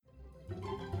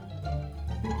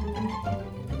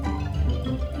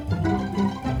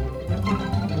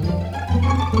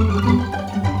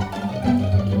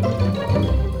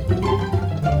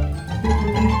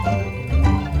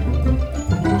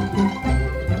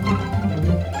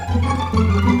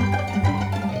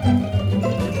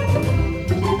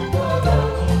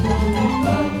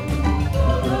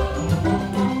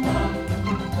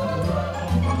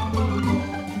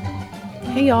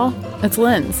y'all. It's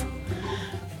Linz.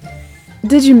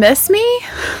 Did you miss me?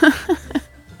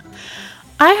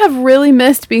 I have really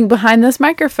missed being behind this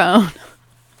microphone.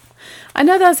 I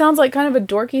know that sounds like kind of a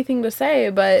dorky thing to say,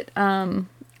 but I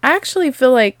actually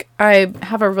feel like I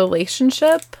have a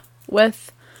relationship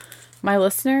with my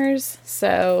listeners,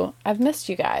 so I've missed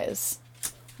you guys.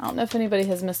 I don't know if anybody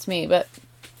has missed me, but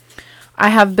I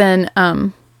have been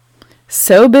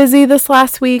so busy this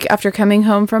last week after coming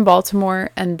home from Baltimore,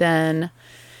 and then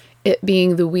it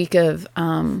being the week of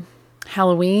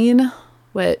Halloween,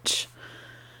 which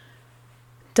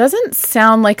doesn't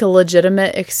sound like a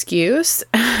legitimate excuse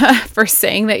for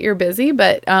saying that you're busy,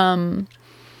 but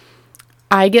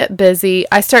I get busy.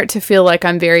 I start to feel like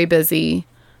I'm very busy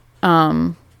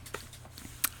when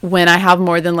I have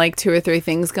more than like 2 or 3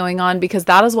 things going on, because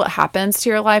that is what happens to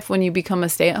your life when you become a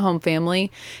stay-at-home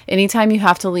family. Anytime you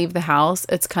have to leave the house,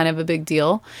 it's kind of a big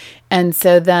deal. And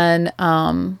so then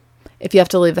if you have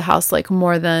to leave the house like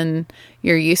more than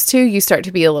you're used to, you start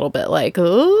to be a little bit like,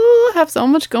 oh, I have so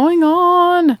much going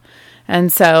on.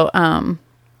 And so,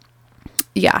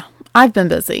 yeah, I've been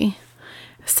busy.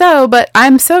 So, but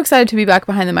I'm so excited to be back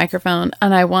behind the microphone.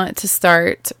 And I want to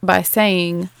start by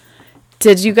saying,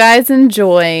 did you guys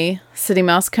enjoy City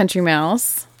Mouse Country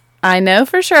Mouse? I know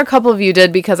for sure a couple of you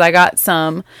did, because I got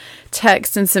some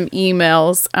texts and some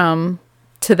emails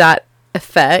to that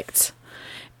effect.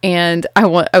 And I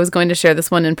was going to share this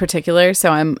one in particular,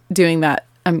 so I'm doing that.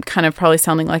 I'm kind of probably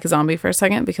sounding like a zombie for a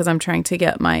second because I'm trying to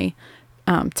get my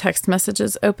text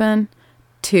messages open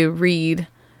to read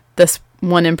this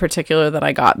one in particular that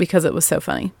I got because it was so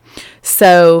funny.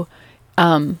 So,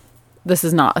 this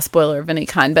is not a spoiler of any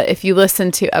kind, but if you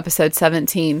listen to episode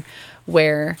 17,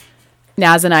 where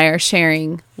Naz and I are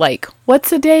sharing, like,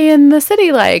 what's a day in the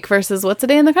city like versus what's a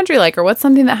day in the country like, or what's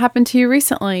something that happened to you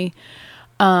recently,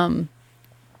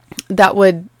 that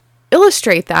would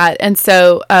illustrate that. And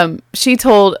so she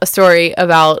told a story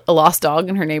about a lost dog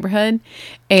in her neighborhood.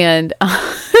 And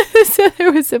so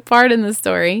there was a part in the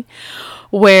story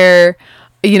where,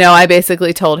 I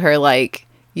basically told her, like,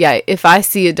 yeah, if I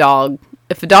see a dog,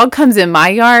 if a dog comes in my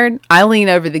yard, I lean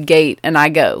over the gate and I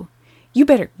go, you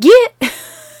better get.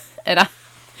 And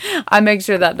I make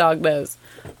sure that dog knows,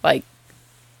 like,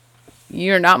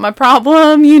 you're not my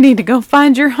problem. You need to go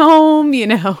find your home,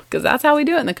 because that's how we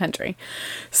do it in the country.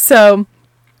 So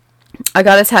I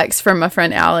got a text from my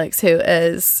friend Alex, who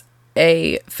is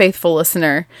a faithful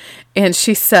listener. And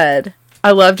she said,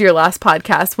 I loved your last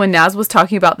podcast. When Naz was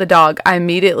talking about the dog, I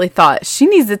immediately thought she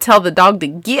needs to tell the dog to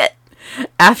get.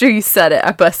 After you said it,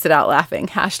 I busted out laughing.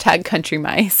 #country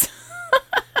mice.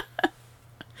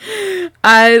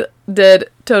 I did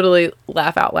totally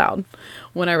laugh out loud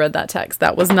when I read that text.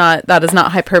 That is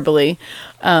not hyperbole.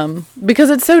 Because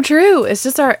it's so true. It's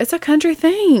just it's a country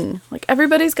thing. Like,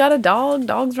 everybody's got a dog.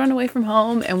 Dogs run away from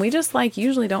home, and we just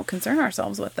usually don't concern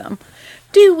ourselves with them.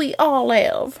 Do we,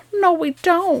 Olive? No, we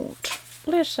don't.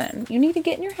 Listen, you need to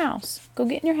get in your house. Go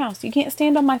get in your house. You can't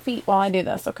stand on my feet while I do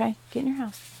this, okay? Get in your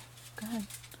house. Go ahead.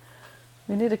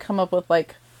 We need to come up with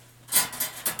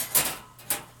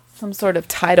some sort of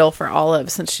title for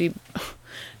Olive, since she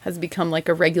has become like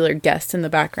a regular guest in the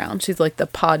background. She's like the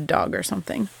pod dog or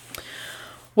something.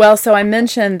 Well, so I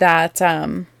mentioned that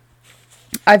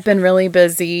I've been really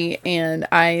busy, and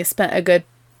I spent a good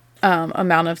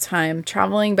amount of time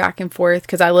traveling back and forth,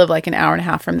 because I live like an hour and a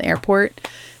half from the airport.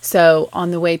 So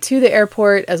on the way to the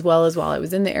airport, as well as while I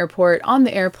was in the airport, on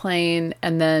the airplane,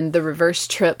 and then the reverse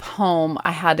trip home,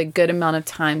 I had a good amount of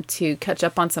time to catch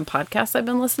up on some podcasts I've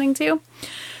been listening to.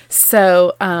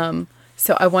 So,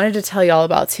 so I wanted to tell you all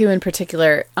about 2 in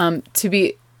particular. To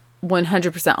be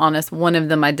 100% honest, one of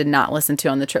them I did not listen to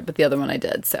on the trip, but the other one I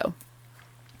did. So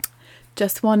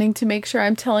just wanting to make sure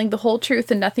I'm telling the whole truth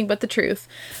and nothing but the truth.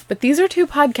 But these are 2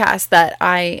 podcasts that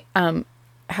I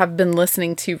have been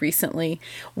listening to recently.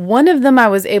 One of them I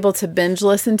was able to binge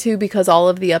listen to because all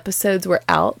of the episodes were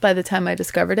out by the time I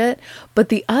discovered it. But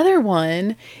the other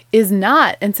one is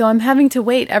not. And so I'm having to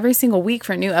wait every single week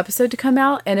for a new episode to come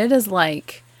out. And it is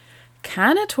like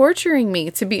kind of torturing me,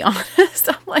 to be honest.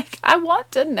 I'm like, I want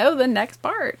to know the next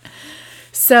part.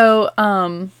 So,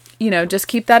 just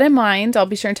keep that in mind. I'll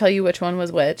be sure and tell you which one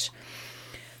was which.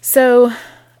 So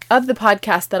of the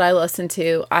podcast that I listen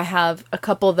to, I have a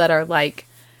couple that are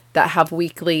that have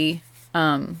weekly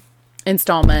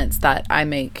installments that I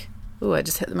make. Ooh, I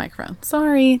just hit the microphone.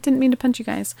 Sorry, didn't mean to punch you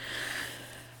guys.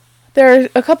 There are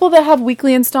a couple that have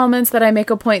weekly installments that I make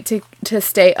a point to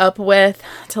stay up with,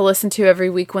 to listen to every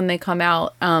week when they come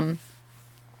out.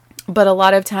 But a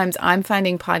lot of times I'm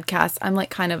finding podcasts, I'm like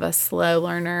kind of a slow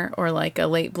learner or like a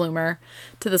late bloomer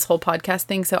to this whole podcast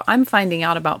thing. So I'm finding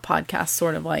out about podcasts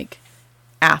sort of like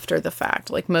after the fact.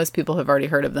 Like most people have already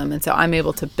heard of them. And so I'm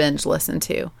able to binge listen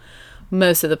to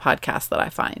most of the podcasts that I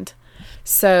find.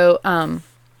 So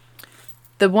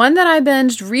the one that I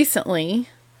binged recently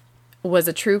was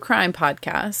a true crime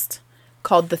podcast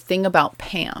called The Thing About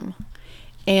Pam.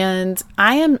 And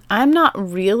I'm not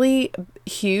really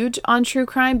huge on true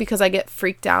crime because I get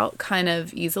freaked out kind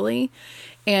of easily.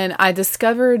 And I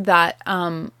discovered that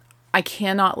I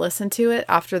cannot listen to it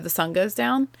after the sun goes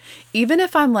down. Even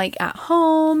if I'm like at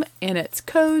home and it's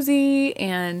cozy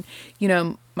and, you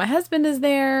know, my husband is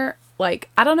there. Like,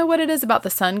 I don't know what it is about the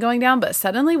sun going down, but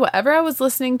suddenly whatever I was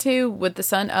listening to with the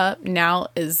sun up now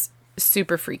is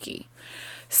super freaky.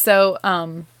 So,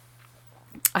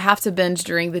 I have to binge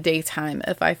during the daytime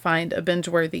if I find a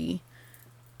binge-worthy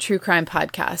true crime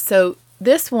podcast. So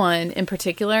this one in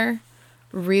particular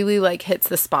really like hits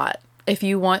the spot. If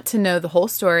you want to know the whole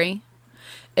story,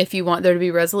 if you want there to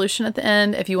be resolution at the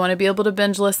end, if you want to be able to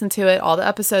binge listen to it, all the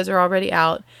episodes are already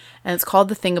out, and it's called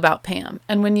The Thing About Pam.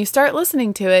 And when you start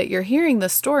listening to it, you're hearing the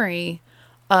story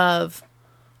of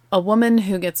a woman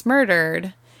who gets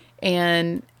murdered.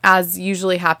 And as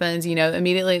usually happens, you know,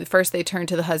 immediately first they turn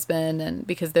to the husband, and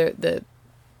because they're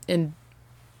in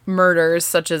murders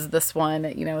such as this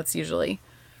one, you know, it's usually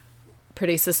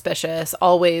pretty suspicious.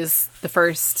 Always the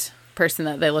first person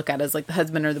that they look at is like the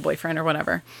husband or the boyfriend or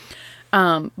whatever.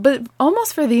 But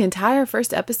almost for the entire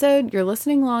first episode, you're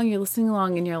listening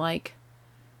along, and you're like,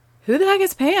 who the heck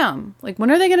is Pam? Like,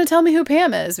 when are they going to tell me who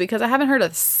Pam is? Because I haven't heard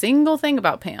a single thing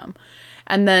about Pam.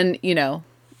 And then, you know,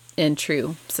 in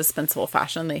true suspenseful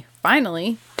fashion, they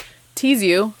finally tease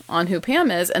you on who Pam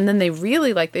is. And then they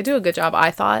really they do a good job, I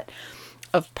thought,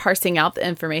 of parsing out the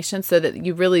information so that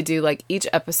you really do like each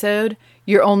episode,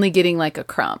 you're only getting like a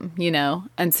crumb, you know?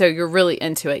 And so you're really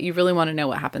into it. You really want to know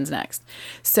what happens next.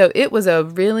 So it was a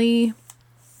really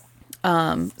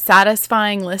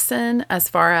satisfying listen as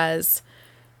far as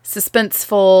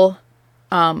suspenseful,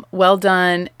 well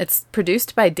done. It's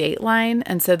produced by Dateline.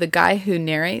 And so the guy who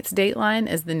narrates Dateline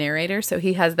is the narrator. So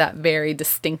he has that very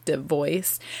distinctive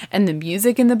voice, and the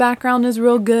music in the background is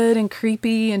real good and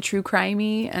creepy and true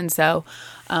crimey. And so,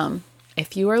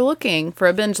 if you are looking for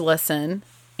a binge listen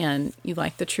and you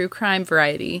like the true crime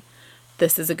variety,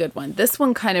 this is a good one. This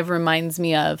one kind of reminds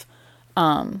me of,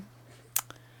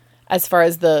 as far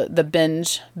as the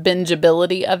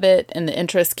bingeability of it and the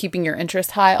interest, keeping your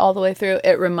interest high all the way through,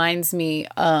 it reminds me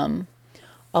a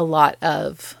lot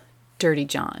of Dirty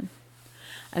John.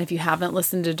 And if you haven't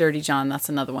listened to Dirty John, that's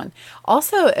another one.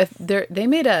 Also, if they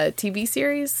made a TV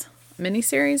series,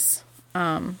 miniseries,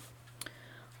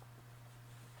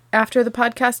 after the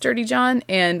podcast Dirty John,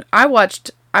 and I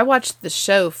watched the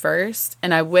show first,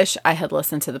 and I wish I had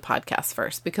listened to the podcast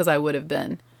first, because I would have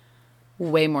been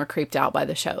way more creeped out by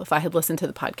the show if I had listened to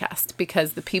the podcast,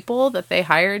 because the people that they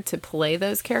hired to play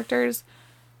those characters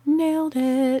nailed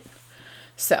it.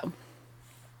 So,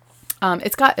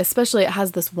 it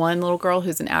has this one little girl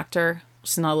who's an actor.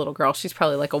 She's not a little girl. She's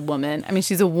probably like a woman. I mean,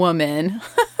 she's a woman.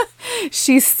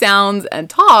 She sounds and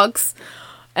talks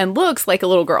and looks like a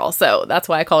little girl. So that's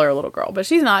why I call her a little girl, but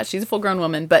she's not. She's a full grown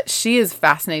woman, but she is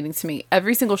fascinating to me.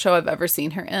 Every single show I've ever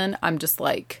seen her in, I'm just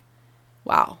like,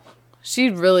 wow.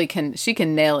 She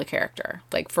can nail a character,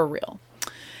 like for real.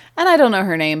 And I don't know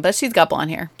her name, but she's got blonde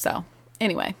hair. So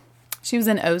anyway, she was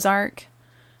in Ozark.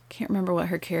 Can't remember what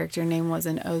her character name was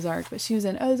in Ozark, but she was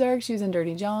in Ozark. She was in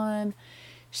Dirty John.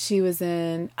 She was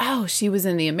in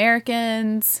The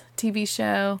Americans TV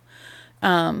show.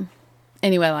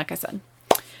 Anyway, like I said,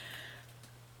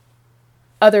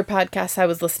 other podcasts I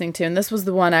was listening to, and this was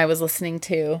the one I was listening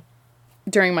to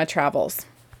during my travels.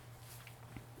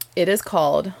 It is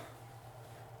called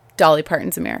Dolly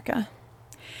Parton's America.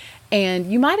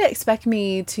 And you might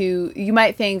you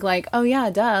might think like, oh yeah,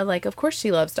 duh, like of course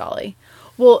she loves Dolly.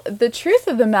 Well, the truth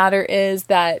of the matter is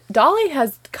that Dolly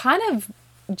has kind of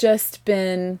just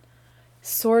been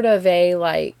sort of a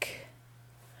like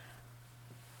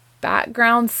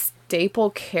background staple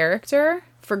character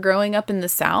for growing up in the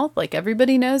South. Like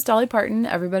everybody knows Dolly Parton.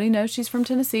 Everybody knows she's from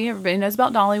Tennessee. Everybody knows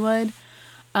about Dollywood.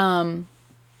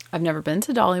 I've never been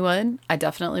to Dollywood. I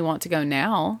definitely want to go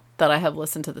now that I have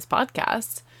listened to this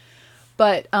podcast.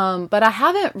 But I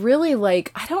haven't really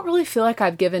I don't really feel like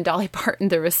I've given Dolly Parton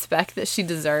the respect that she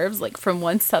deserves, like from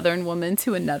one Southern woman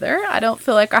to another. I don't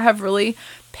feel like I have really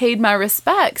paid my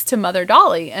respects to Mother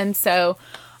Dolly. And so,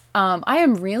 I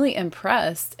am really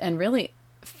impressed and really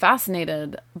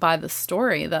fascinated by the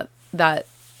story that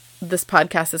this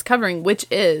podcast is covering, which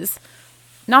is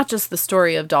not just the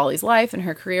story of Dolly's life and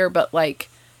her career, but like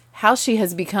how she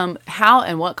has become, how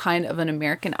and what kind of an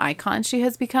American icon she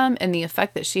has become, and the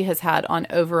effect that she has had on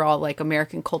overall like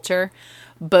American culture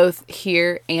both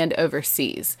here and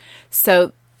overseas.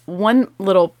 So one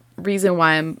little reason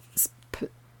why I'm,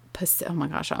 oh my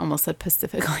gosh, I almost said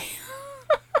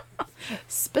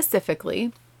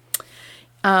specifically,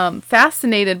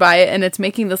 fascinated by it, and it's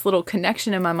making this little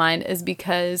connection in my mind, is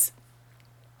because,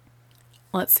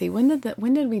 let's see, when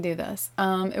did we do this?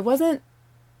 It wasn't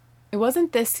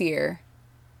this year.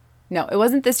 No, it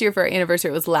wasn't this year for our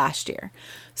anniversary. It was last year.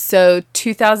 So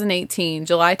 2018,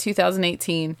 July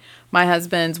 2018, my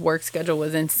husband's work schedule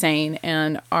was insane.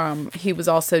 And he was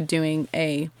also doing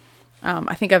I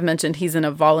think I've mentioned he's in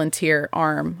a volunteer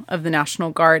arm of the National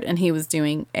Guard. And he was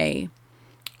doing a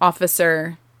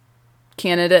officer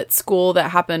candidate school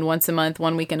that happened once a month,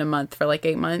 1 week in a month for like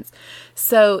 8 months.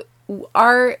 So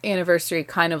our anniversary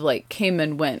kind of like came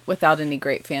and went without any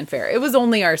great fanfare. It was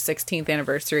only our 16th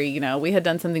anniversary. You know, we had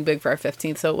done something big for our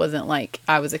 15th, so it wasn't like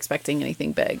I was expecting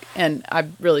anything big, and I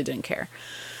really didn't care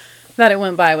that it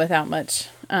went by without much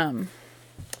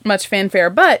fanfare.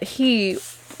 But he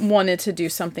wanted to do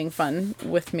something fun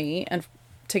with me and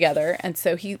together, and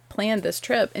so he planned this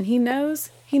trip. And he knows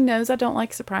I don't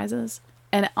like surprises.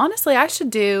 And honestly,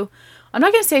 I'm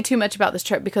not going to say too much about this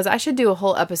trip because I should do a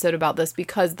whole episode about this,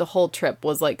 because the whole trip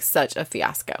was like such a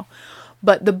fiasco.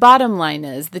 But the bottom line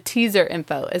is, the teaser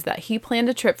info is that he planned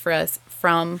a trip for us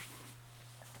from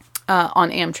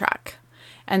on Amtrak.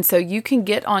 And so you can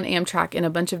get on Amtrak in a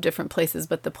bunch of different places,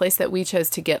 but the place that we chose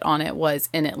to get on it was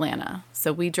in Atlanta.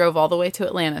 So we drove all the way to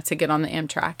Atlanta to get on the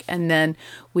Amtrak. And then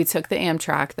we took the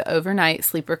Amtrak, the overnight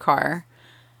sleeper car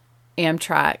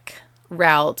Amtrak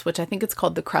route, which I think it's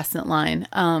called the Crescent Line,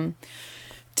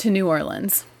 to New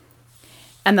Orleans.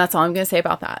 And that's all I'm going to say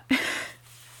about that.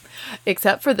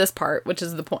 Except for this part, which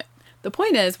is the point. The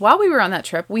point is, while we were on that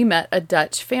trip, we met a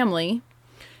Dutch family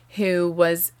who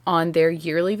was on their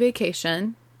yearly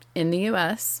vacation in the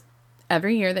U.S.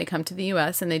 Every year they come to the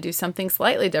U.S. and they do something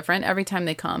slightly different every time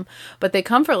they come. But they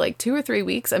come for like 2 or 3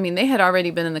 weeks. I mean, they had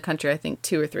already been in the country, I think,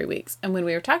 2 or 3 weeks. And when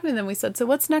we were talking to them, we said, so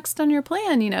what's next on your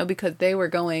plan? You know, because they were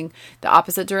going the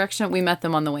opposite direction. We met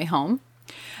them on the way home.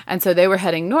 And so they were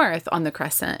heading north on the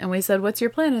Crescent. And we said, what's your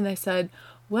plan? And they said,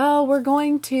 well, we're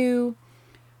going to,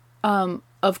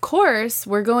 of course,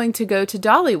 we're going to go to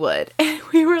Dollywood. And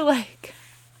we were like,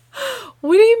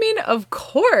 what do you mean, of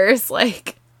course?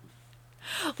 Like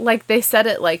they said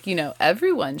it like, you know,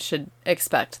 everyone should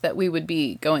expect that we would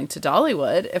be going to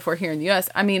Dollywood if we're here in the U.S.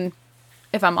 I mean,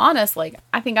 if I'm honest, like,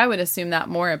 I think I would assume that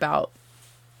more about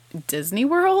Disney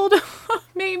World,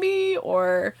 maybe,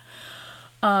 or,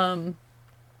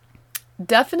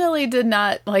 definitely did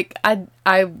not, like,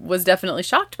 I was definitely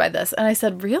shocked by this. And I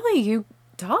said, really? You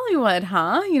Dollywood,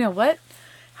 huh? You know what?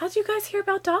 How'd you guys hear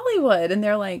about Dollywood? And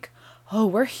they're like, oh,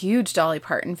 we're huge Dolly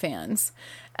Parton fans.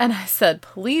 And I said,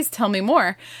 please tell me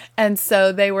more. And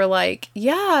so they were like,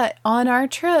 yeah, on our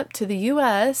trip to the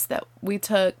U.S. that we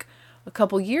took a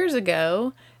couple years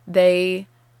ago, they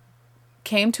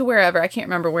came to wherever, I can't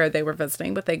remember where they were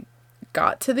visiting, but they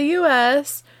got to the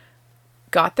U.S.,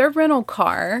 got their rental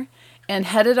car, and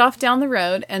headed off down the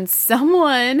road, and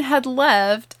someone had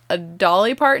left a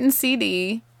Dolly Parton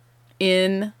CD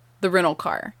in the rental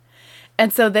car.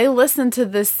 And so they listened to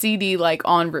this CD like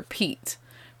on repeat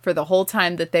for the whole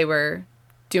time that they were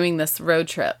doing this road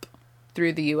trip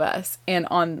through the U.S. And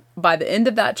by the end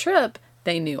of that trip,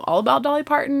 they knew all about Dolly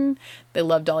Parton. They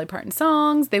loved Dolly Parton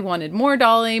songs. They wanted more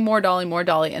Dolly, more Dolly, more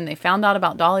Dolly. And they found out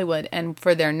about Dollywood. And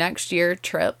for their next year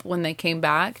trip, when they came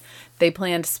back, they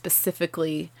planned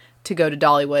specifically to go to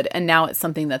Dollywood. And now it's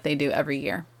something that they do every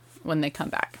year when they come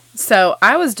back. So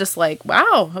I was just like,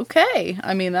 wow, okay.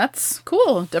 I mean, that's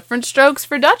cool. Different strokes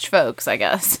for Dutch folks, I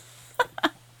guess.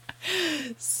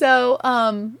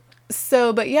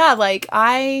 But yeah, like,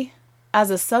 I, as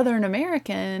a Southern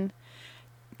American,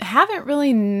 haven't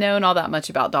really known all that much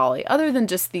about Dolly, other than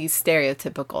just the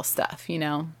stereotypical stuff, you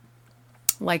know,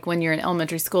 like when you're in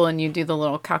elementary school and you do the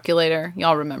little calculator.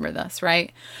 Y'all remember this,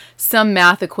 right? Some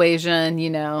math equation, you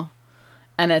know,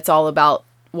 and it's all about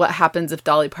what happens if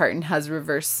Dolly Parton has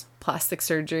reverse plastic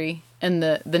surgery, and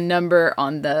the number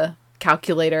on the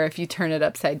calculator, if you turn it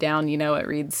upside down, you know, it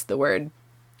reads the word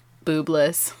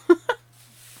boobless.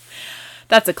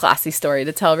 That's a classy story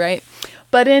to tell, right?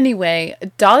 But anyway,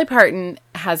 Dolly Parton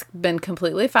has been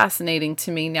completely fascinating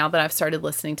to me now that I've started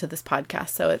listening to this podcast.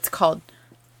 So it's called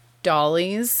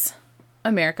Dolly's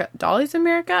America. Dolly's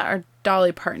America or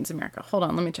Dolly Parton's America? Hold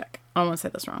on, let me check. I don't want to say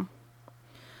this wrong.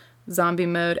 Zombie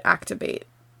mode activate.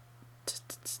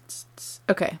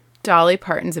 Okay, Dolly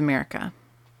Parton's America.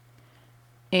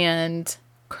 And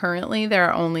currently there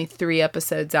are only 3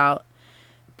 episodes out.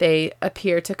 They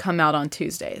appear to come out on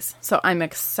Tuesdays. So I'm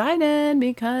excited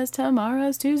because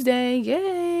tomorrow's Tuesday.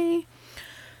 Yay!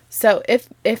 So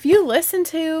if you listen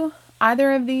to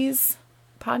either of these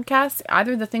podcasts,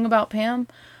 either The Thing About Pam,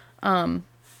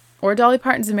 or Dolly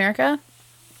Parton's America,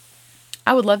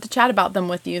 I would love to chat about them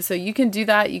with you. So you can do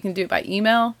that. You can do it by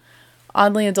email,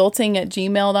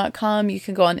 oddlyadulting@gmail.com. You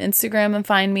can go on Instagram and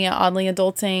find me at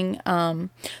oddlyadulting.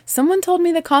 Someone told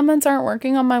me the comments aren't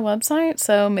working on my website,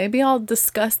 so maybe I'll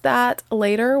discuss that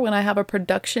later when I have a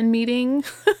production meeting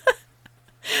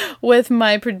with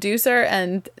my producer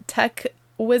and tech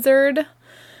wizard.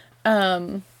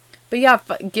 But yeah,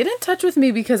 get in touch with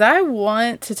me because I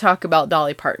want to talk about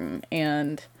Dolly Parton,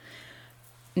 and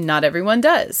not everyone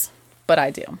does, but I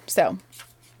do. So,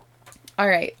 all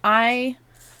right. I,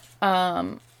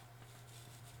 kind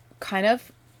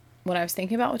of, when I was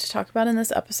thinking about what to talk about in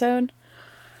this episode,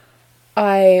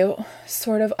 I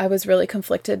was really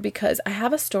conflicted because I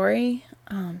have a story,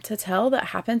 to tell that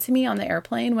happened to me on the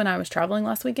airplane when I was traveling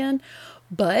last weekend,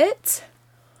 but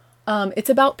it's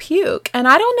about puke, and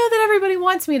I don't know that everybody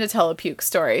wants me to tell a puke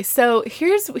story. So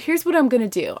here's what I'm going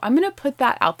to do. I'm going to put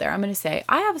that out there. I'm going to say,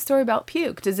 I have a story about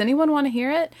puke. Does anyone want to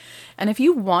hear it? And if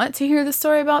you want to hear the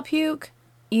story about puke,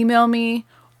 email me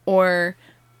or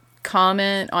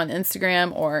comment on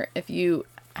Instagram, or if you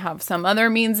have some other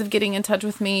means of getting in touch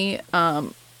with me,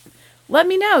 let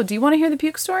me know. Do you want to hear the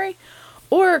puke story?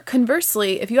 Or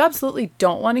conversely, if you absolutely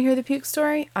don't want to hear the puke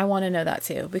story, I want to know that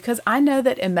too. Because I know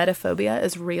that emetophobia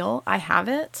is real. I have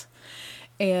it.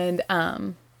 And,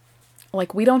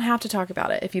 we don't have to talk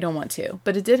about it if you don't want to.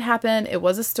 But it did happen. It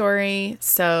was a story.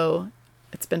 So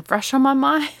it's been fresh on my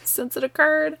mind since it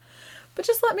occurred. But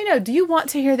just let me know. Do you want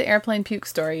to hear the airplane puke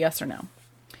story? Yes or no?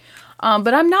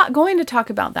 But I'm not going to talk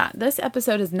about that. This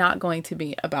episode is not going to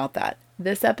be about that.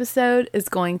 This episode is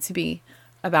going to be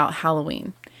about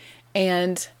Halloween.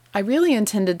 And I really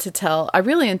intended to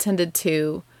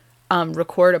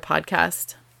record a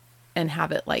podcast and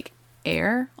have it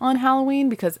air on Halloween,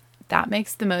 because that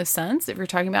makes the most sense. If you're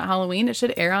talking about Halloween, it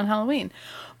should air on Halloween.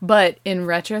 But in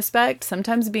retrospect,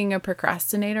 sometimes being a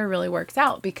procrastinator really works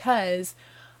out, because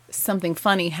something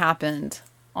funny happened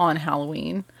on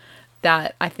Halloween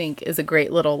that I think is a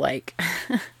great little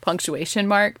punctuation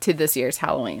mark to this year's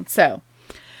Halloween. So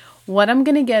what I'm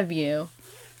going to give you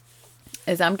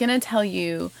is I'm going to tell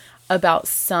you about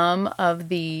some of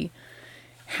the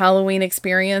Halloween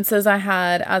experiences I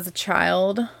had as a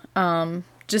child.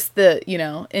 Just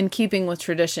in keeping with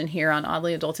tradition here on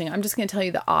Oddly Adulting, I'm just going to tell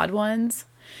you the odd ones.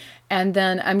 And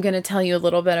then I'm going to tell you a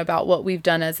little bit about what we've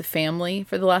done as a family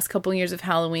for the last couple years of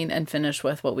Halloween, and finish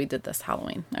with what we did this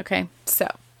Halloween. Okay. So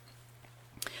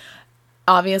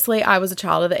obviously I was a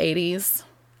child of the 80s.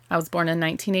 I was born in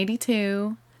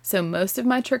 1982. So most of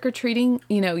my trick-or-treating,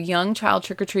 young child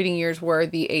trick-or-treating years were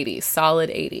the 80s,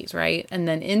 solid 80s, right? And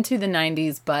then into the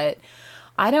 90s, but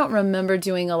I don't remember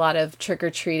doing a lot of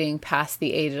trick-or-treating past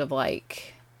the age of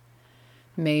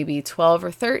maybe 12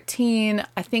 or 13.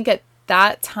 I think at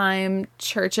that time,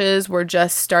 churches were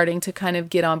just starting to kind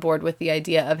of get on board with the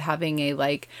idea of having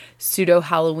a pseudo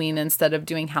Halloween. Instead of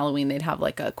doing Halloween, they'd have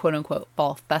a quote unquote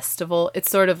fall festival. It's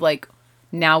sort of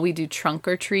now we do trunk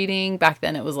or treating. Back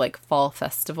then it was fall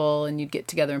festival, and you'd get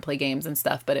together and play games and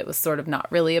stuff, but it was sort of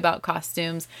not really about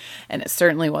costumes, and it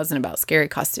certainly wasn't about scary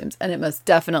costumes, and it most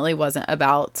definitely wasn't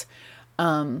about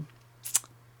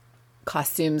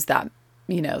costumes that,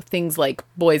 things like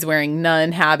boys wearing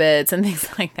nun habits and things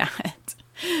like that.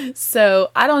 So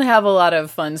I don't have a lot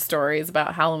of fun stories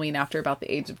about Halloween after about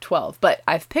the age of 12, but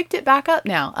I've picked it back up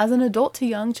now. As an adult to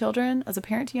young children, as a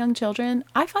parent to young children,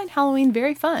 I find Halloween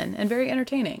very fun and very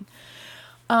entertaining.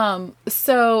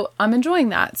 So I'm enjoying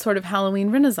that sort of Halloween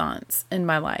renaissance in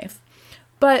my life.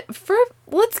 But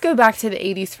let's go back to the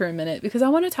 80s for a minute, because I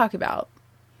want to talk about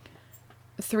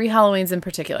 3 Halloweens in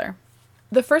particular.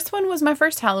 The first one was my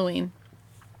first Halloween.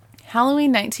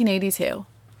 Halloween 1982.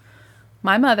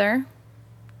 My mother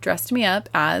dressed me up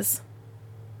as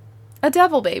a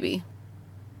devil baby.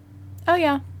 Oh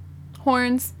yeah.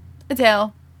 Horns, a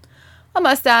tail, a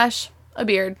mustache, a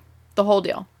beard, the whole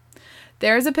deal.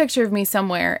 There is a picture of me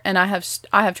somewhere, and I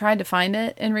have tried to find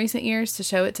it in recent years to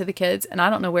show it to the kids, and I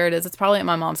don't know where it is. It's probably at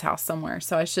my mom's house somewhere.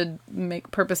 So I should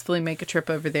purposefully make a trip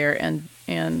over there and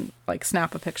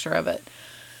snap a picture of it.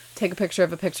 Take a picture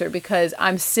of a picture, because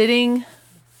I'm sitting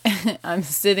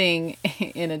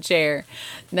in a chair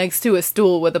next to a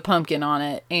stool with a pumpkin on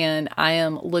it, and I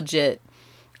am legit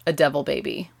a devil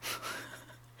baby.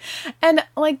 And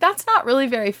that's not really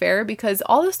very fair, because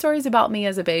all the stories about me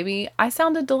as a baby, I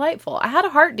sounded delightful. I had a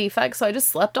heart defect, so I just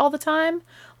slept all the time.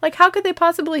 How could they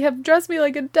possibly have dressed me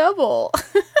like a devil?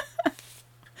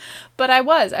 But I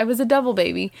was a devil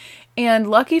baby. And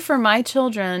lucky for my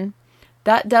children,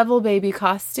 That devil baby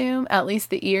costume, at least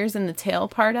the ears and the tail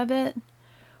part of it,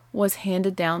 was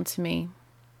handed down to me.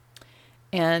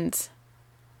 And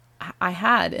I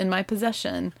had in my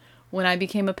possession when I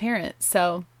became a parent.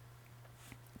 So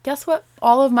guess what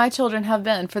all of my children have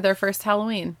been for their first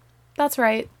Halloween? That's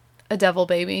right, a devil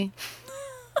baby.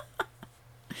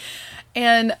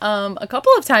 And a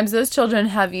couple of times those children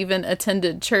have even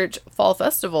attended church fall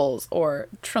festivals, or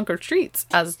trunk or treats,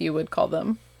 as you would call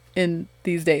them in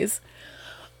these days.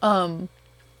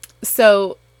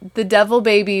 So the devil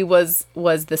baby was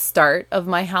the start of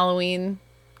my Halloween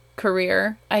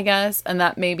career, I guess, and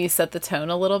that maybe set the tone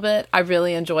a little bit. I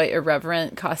really enjoy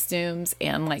irreverent costumes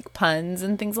and like puns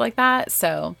and things like that,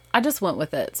 so I just went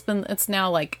with it.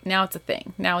 Now it's a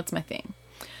thing. Now it's my thing.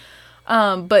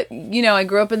 But you know, I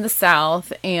grew up in the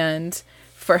South, and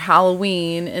for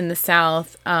Halloween in the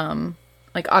South,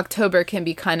 like October can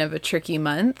be kind of a tricky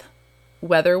month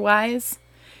weather-wise.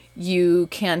 You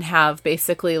can have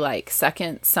basically like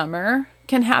second summer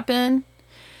can happen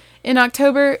in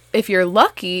October. If you're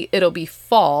lucky, it'll be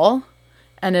fall,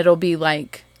 and it'll be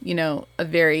like, you know, a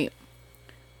very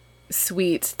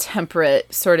sweet,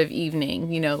 temperate sort of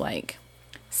evening, you know, like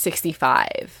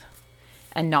 65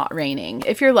 and not raining.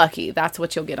 If you're lucky, that's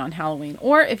what you'll get on Halloween.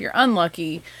 Or if you're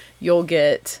unlucky, you'll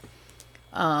get,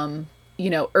 you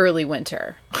know, early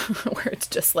winter where it's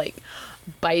just like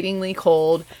bitingly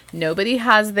cold. Nobody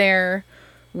has their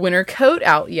winter coat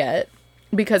out yet,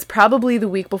 because probably the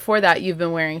week before that you've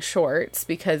been wearing shorts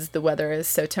because the weather is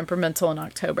so temperamental in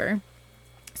October.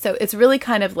 So it's really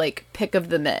kind of like pick of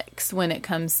the mix when it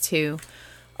comes to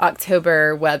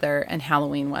October weather and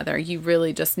Halloween weather. You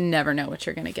really just never know what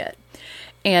you're going to get.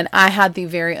 And I had the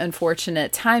very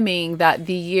unfortunate timing that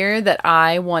the year that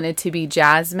I wanted to be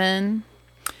Jasmine,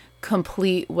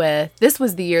 this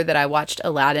was the year that I watched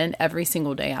Aladdin every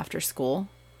single day after school.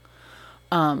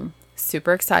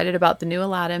 Super excited about the new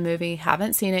Aladdin movie.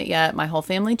 Haven't seen it yet. My whole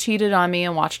family cheated on me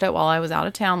and watched it while I was out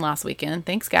of town last weekend.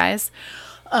 Thanks, guys.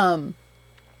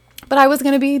 But I was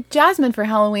going to be Jasmine for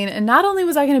Halloween. And not only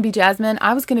was I going to be Jasmine,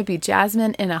 I was going to be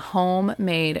Jasmine in a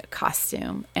homemade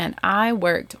costume. And I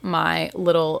worked my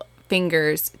little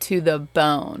fingers to the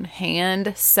bone,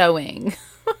 hand sewing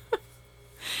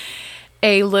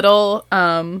a little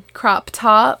crop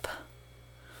top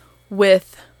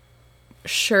with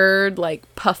shirred, like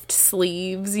puffed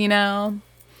sleeves, you know,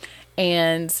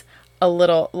 and a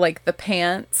little, like the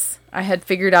pants. I had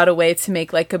figured out a way to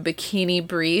make like a bikini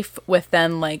brief with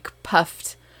then like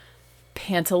puffed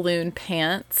pantaloon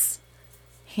pants,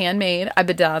 handmade. I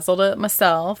bedazzled it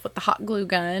myself with the hot glue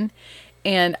gun,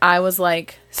 and I was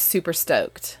like super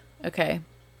stoked. Okay.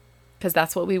 Because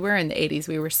that's what we were in the 80s.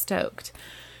 We were stoked.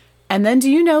 And then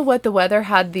do you know what the weather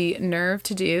had the nerve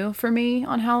to do for me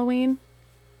on Halloween?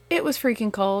 It was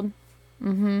freaking cold.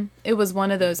 It was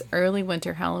one of those early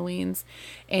winter Halloweens,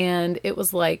 and it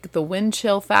was like the wind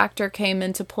chill factor came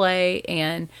into play,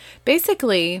 and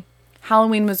basically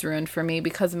Halloween was ruined for me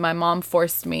because my mom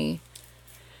forced me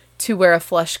to wear a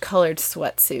flesh colored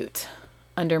sweatsuit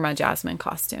under my Jasmine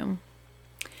costume.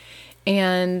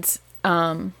 And,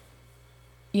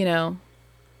 you know,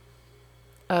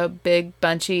 a big,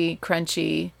 bunchy,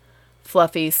 crunchy,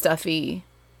 fluffy, stuffy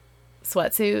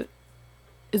sweatsuit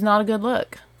is not a good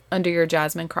look under your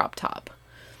Jasmine crop top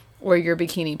or your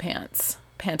bikini pants,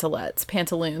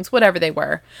 pantaloons, whatever they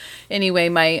were. Anyway,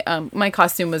 my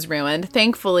costume was ruined.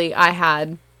 Thankfully, I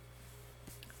had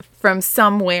from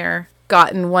somewhere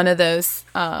gotten one of those,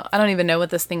 I don't even know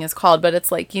what this thing is called, but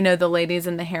it's like, you know, the ladies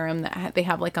in the harem that they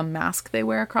have like a mask they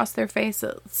wear across their face.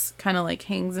 It's kind of like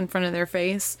hangs in front of their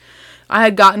face. I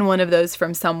had gotten one of those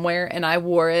from somewhere, and I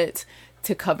wore it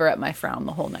to cover up my frown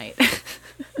the whole night.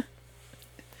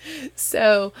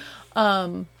 So,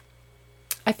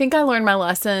 I think I learned my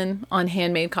lesson on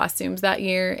handmade costumes that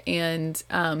year, and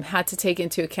had to take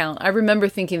into account. I remember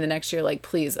thinking the next year, like,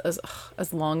 please,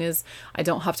 as long as I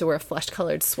don't have to wear a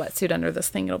flesh-colored sweatsuit under this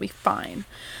thing, it'll be fine.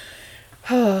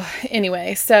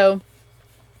 Anyway, so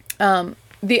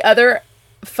the other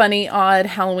funny, odd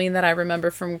Halloween that I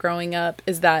remember from growing up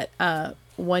is that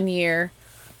one year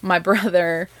my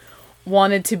brother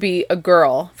wanted to be a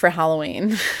girl for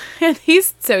Halloween. And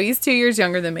he's 2 years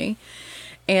younger than me.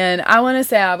 And I want to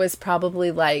say I was probably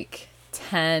like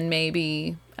 10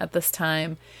 maybe at this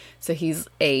time. So he's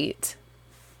 8,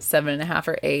 7.5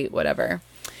 or 8, whatever.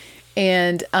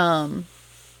 And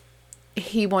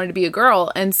he wanted to be a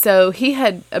girl. And so he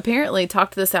had apparently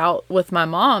talked this out with my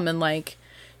mom, and like,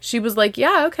 she was like,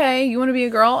 yeah, okay, you want to be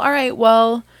a girl? All right,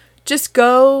 well, just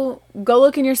go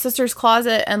look in your sister's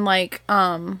closet and like,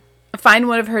 find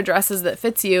one of her dresses that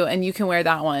fits you, and you can wear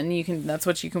that one. That's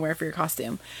what you can wear for your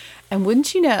costume. And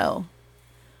wouldn't you know,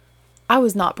 I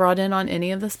was not brought in on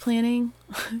any of this planning.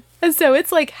 And so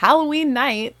it's like Halloween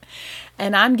night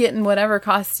and I'm getting whatever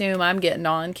costume I'm getting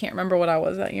on. Can't remember what I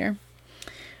was that year.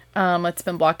 It's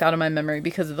been blocked out of my memory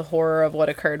because of the horror of what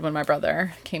occurred when my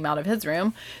brother came out of his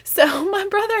room. So my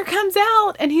brother comes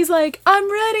out and he's like,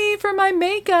 I'm ready for my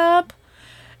makeup.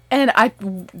 And I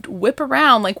whip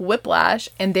around like whiplash,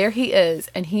 and there he is.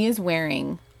 And he is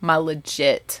wearing my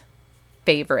legit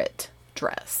favorite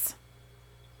dress.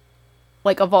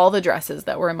 Like, of all the dresses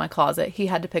that were in my closet, he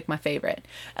had to pick my favorite.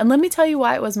 And let me tell you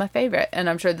why it was my favorite. And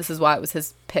I'm sure this is why it was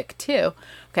his pick too.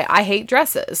 Okay, I hate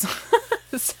dresses.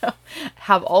 So,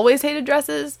 have always hated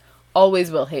dresses, always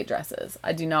will hate dresses.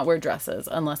 I do not wear dresses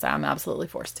unless I'm absolutely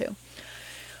forced to.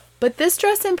 But this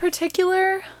dress in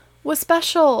particular was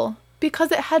special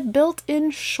because it had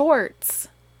built-in shorts.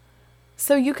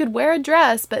 So you could wear a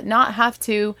dress but not have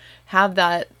to have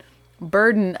that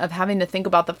burden of having to think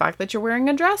about the fact that you're wearing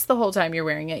a dress the whole time you're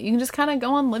wearing it. You can just kind of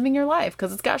go on living your life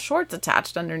because it's got shorts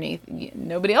attached underneath.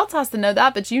 Nobody else has to know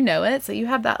that, but you know it. So you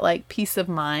have that like peace of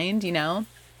mind, you know.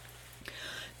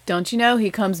 Don't you know, he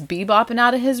comes bebopping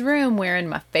out of his room wearing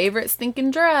my favorite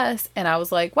stinking dress. And I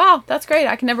was like, wow, that's great.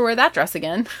 I can never wear that dress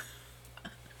again.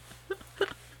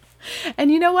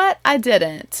 And you know what? I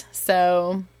didn't.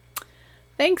 So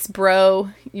thanks, bro.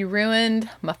 You ruined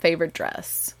my favorite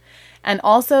dress. And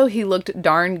also, he looked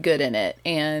darn good in it.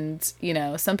 And, you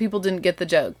know, some people didn't get the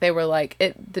joke. They were like,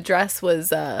 the dress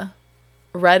was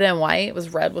red and white. It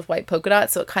was red with white polka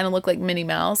dots, so it kind of looked like Minnie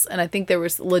Mouse. And I think there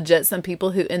was legit some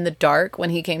people who, in the dark, when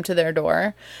he came to their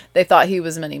door, they thought he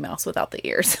was Minnie Mouse without the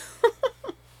ears.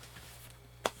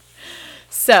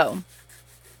 So,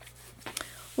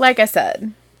 like I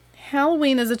said,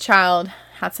 Halloween as a child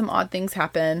had some odd things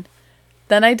happen.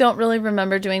 Then I don't really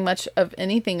remember doing much of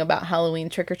anything about Halloween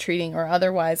trick-or-treating or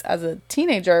otherwise as a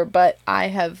teenager, but I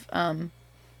have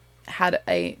had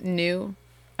a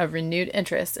renewed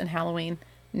interest in Halloween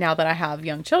now that I have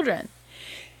young children.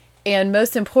 And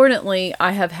most importantly,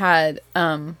 I have had,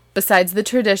 besides the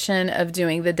tradition of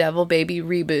doing the Devil Baby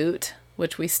reboot,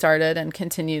 which we started and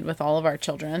continued with all of our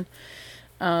children,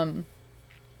 and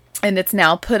it's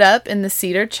now put up in the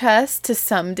cedar chest to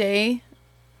someday,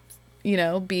 you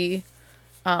know, be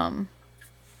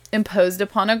imposed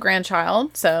upon a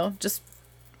grandchild. So just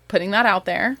putting that out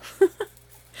there.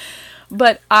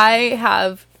 But I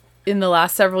have, in the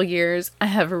last several years, I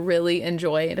have really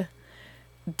enjoyed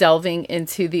delving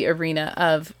into the arena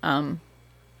of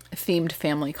themed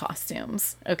family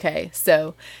costumes. Okay,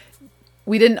 so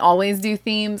we didn't always do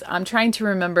themes. I'm trying to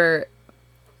remember,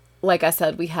 like I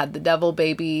said, we had the Devil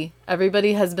Baby.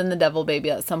 Everybody has been the Devil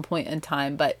Baby at some point in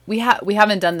time, but we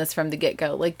haven't done this from the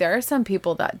get-go. Like, there are some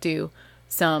people that do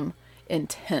some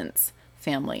intense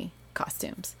family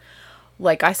costumes.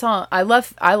 Like I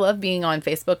love being on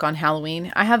Facebook on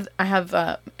Halloween. I have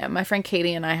my friend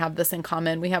Katie and I have this in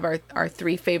common. We have our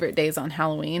 3 favorite days on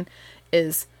Halloween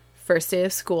is first day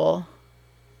of school.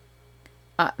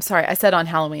 Sorry, I said on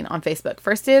Halloween on Facebook.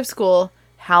 First day of school,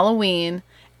 Halloween,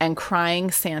 and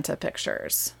crying Santa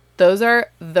pictures. Those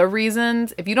are the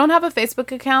reasons. If you don't have a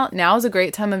Facebook account, now is a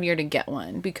great time of year to get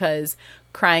one because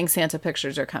crying Santa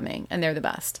pictures are coming and they're the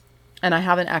best. And I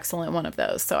have an excellent one of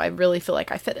those. So I really feel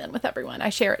like I fit in with everyone. I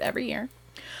share it every year.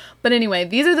 But anyway,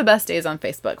 these are the best days on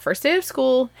Facebook. First day of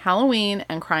school, Halloween,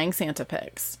 and crying Santa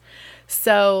pics.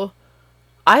 So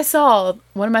I saw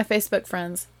one of my Facebook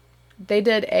friends. They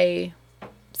did a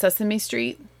Sesame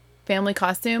Street family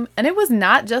costume. And it was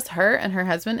not just her and her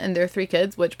husband and their 3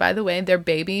 kids, which, by the way, their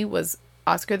baby was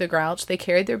Oscar the Grouch. They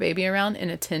carried their baby around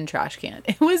in a tin trash can.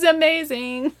 It was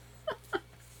amazing.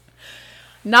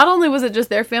 Not only was it just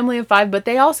their family of 5, but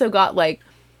they also got like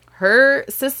her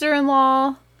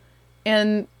sister-in-law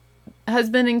and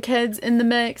husband and kids in the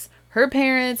mix, her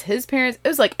parents, his parents. It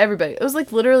was like everybody. It was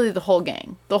like literally the whole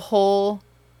gang. The whole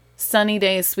sunny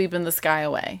days sweeping the sky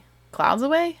away. Clouds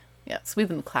away? Yeah,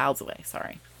 sweeping the clouds away.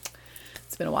 Sorry.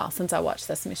 It's been a while since I watched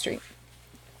Sesame Street.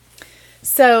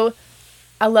 So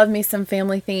I love me some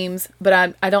family themes,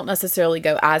 but I don't necessarily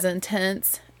go as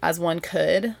intense as one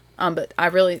could. But I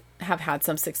really have had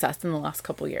some success in the last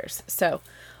couple years. So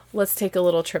let's take a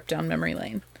little trip down memory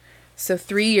lane. So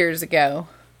 3 years ago,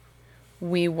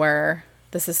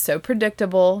 this is so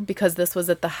predictable because this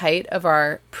was at the height of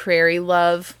our prairie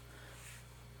love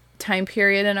time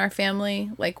period in our family.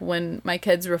 Like when my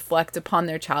kids reflect upon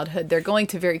their childhood, they're going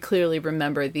to very clearly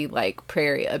remember the like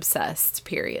prairie obsessed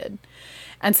period.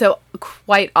 And so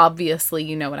quite obviously,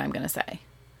 you know what I'm going to say.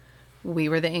 We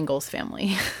were the Ingalls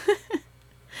family.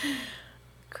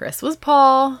 Chris was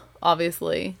Paul,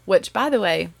 obviously, which, by the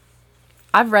way,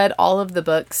 I've read all of the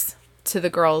books to the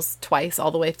girls twice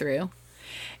all the way through.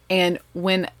 And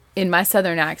when in my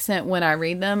Southern accent, when I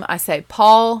read them, I say,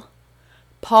 Paul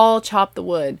chopped the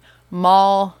wood.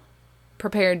 Maul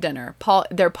prepared dinner.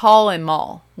 They're Paul and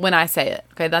Maul when I say it.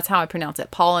 Okay, that's how I pronounce it.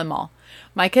 Paul and Maul.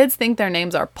 My kids think their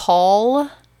names are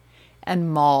Paul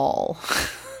and Maul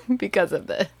because of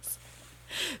this.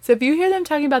 So if you hear them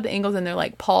talking about the Ingalls and they're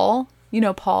like, Paul,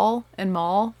 Paul and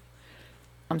Maul,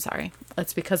 I'm sorry.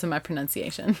 That's because of my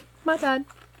pronunciation. My bad.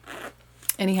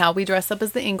 Anyhow, we dressed up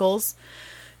as the Ingalls.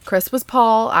 Chris was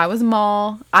Paul. I was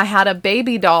Maul. I had a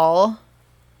baby doll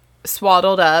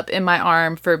swaddled up in my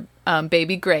arm for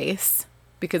baby Grace,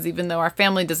 because even though our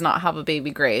family does not have a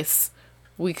baby Grace,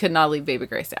 we could not leave baby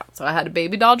Grace out. So I had a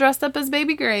baby doll dressed up as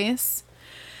baby Grace.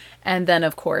 And then,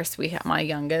 of course, my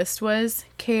youngest was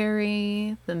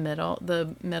Carrie. The middle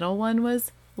one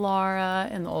was Laura,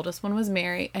 and the oldest one was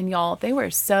Mary. And y'all, they were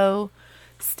so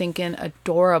stinking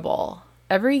adorable.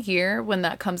 Every year when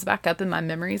that comes back up in my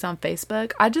memories on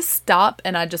Facebook, I just stop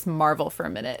and I just marvel for a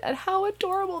minute at how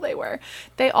adorable they were.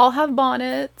 They all have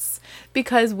bonnets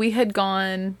because we had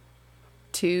gone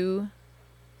to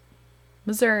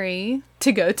Missouri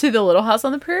to go to the Little House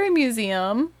on the Prairie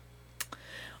Museum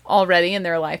already in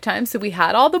their lifetime. So we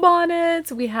had all the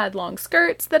bonnets. We had long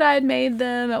skirts that I had made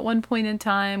them at one point in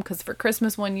time, because for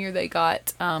Christmas one year they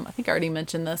got, I think I already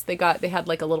mentioned this, they had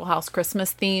like a Little House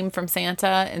Christmas theme from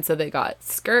Santa, and so they got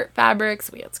skirt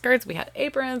fabrics. We had skirts, we had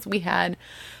aprons, we had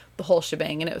the whole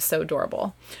shebang, and it was so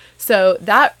adorable. So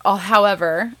that,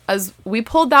 however, as we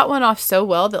pulled that one off so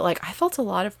well that like I felt a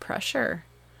lot of pressure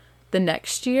the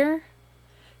next year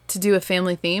to do a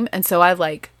family theme, and so I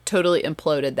like totally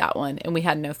imploded that one, and we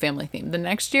had no family theme. The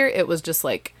next year it was just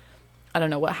like, I don't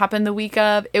know what happened the week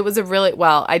of. It was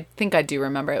I think I do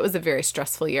remember. It was a very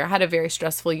stressful year. I had a very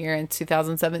stressful year in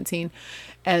 2017.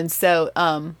 And so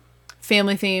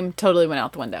family theme totally went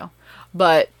out the window.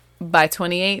 But by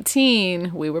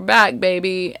 2018, we were back,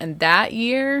 baby. And that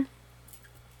year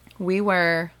we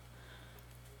were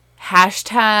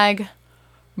hashtag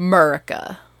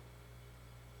Murica.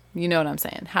 You know what I'm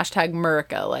saying? Hashtag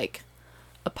Murica, like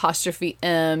apostrophe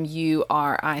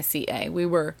Murica. We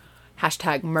were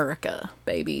hashtag Murica,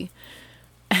 baby.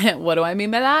 What do I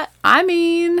mean by that? I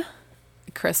mean,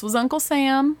 Chris was Uncle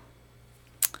Sam.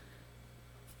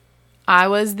 I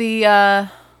was the,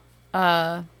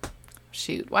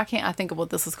 shoot, why can't I think of what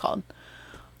this is called?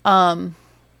 The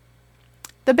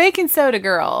baking soda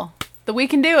girl. The We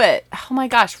Can Do It. Oh my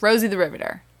gosh, Rosie the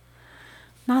Riveter.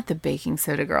 Not the baking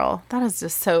soda girl. That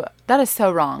is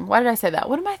so wrong. Why did I say that?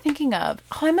 What am I thinking of?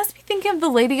 Oh, I must be thinking of the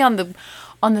lady on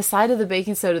the side of the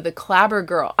baking soda, the Clabber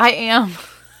girl. I am.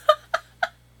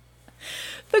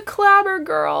 The Clabber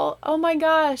girl. Oh my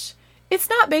gosh. It's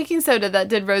not baking soda that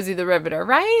did Rosie the Riveter,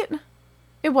 right?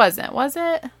 It wasn't, was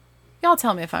it? Y'all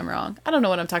tell me if I'm wrong. I don't know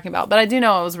what I'm talking about, but I do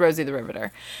know it was Rosie the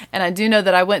Riveter. And I do know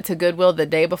that I went to Goodwill the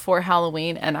day before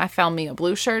Halloween, and I found me a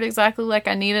blue shirt exactly like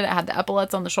I needed. It had the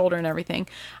epaulets on the shoulder and everything.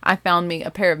 I found me a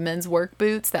pair of men's work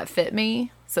boots that fit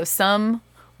me. So some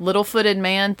little-footed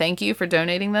man, thank you for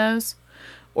donating those.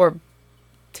 Or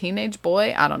teenage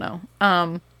boy, I don't know.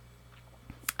 I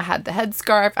had the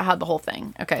headscarf. I had the whole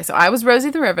thing. Okay, so I was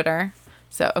Rosie the Riveter.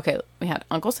 So, okay, we had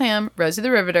Uncle Sam, Rosie the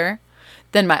Riveter.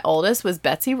 Then my oldest was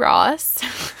Betsy Ross.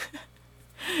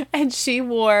 And she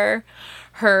wore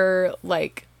her,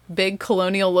 like, big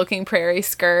colonial-looking prairie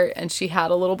skirt. And she had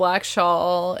a little black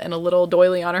shawl and a little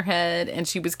doily on her head. And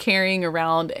she was carrying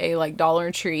around a, like,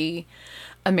 Dollar Tree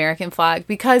American flag.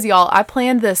 Because, y'all, I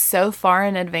planned this so far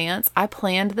in advance. I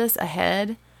planned this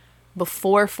ahead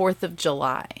before 4th of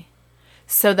July.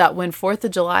 So that when 4th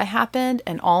of July happened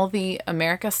and all the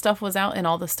America stuff was out in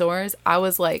all the stores, I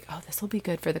was like, oh, this will be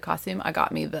good for the costume. I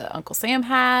got me the Uncle Sam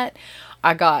hat.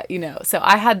 I got, so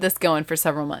I had this going for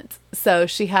several months. So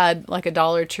she had like a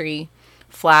Dollar Tree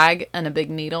flag and a big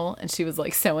needle, and she was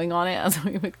like sewing on it as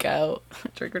we would go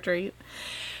trick or treat.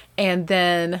 And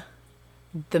then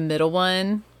the middle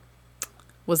one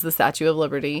was the Statue of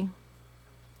Liberty.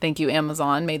 Thank you,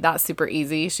 Amazon. Made that super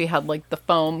easy. She had like the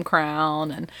foam crown,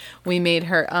 and we made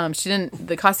her,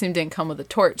 the costume didn't come with a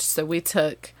torch. So we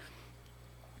took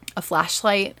a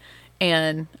flashlight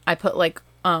and I put like,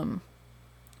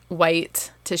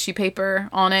 white tissue paper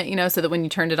on it, so that when you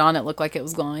turned it on, it looked like it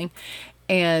was glowing.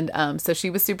 And, so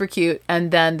she was super cute. And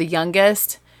then the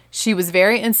youngest, she was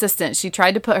very insistent. She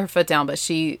tried to put her foot down, but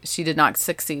she did not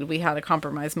succeed. We had a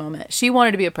compromise moment. She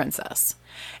wanted to be a princess.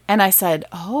 And I said,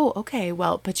 oh, okay,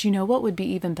 well, but you know what would be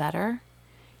even better?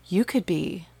 You could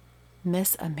be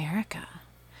Miss America.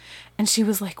 And she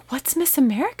was like, what's Miss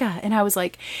America? And I was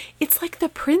like, it's like the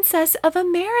Princess of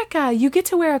America. You get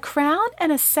to wear a crown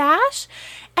and a sash,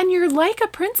 and you're like a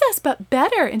princess, but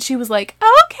better. And she was like,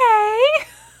 okay.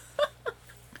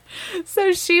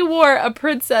 So she wore a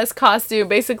princess costume,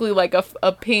 basically like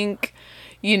a pink,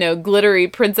 glittery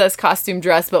princess costume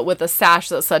dress, but with a sash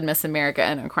that said Miss America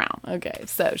and a crown. Okay,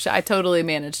 so I totally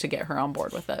managed to get her on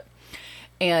board with it.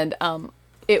 And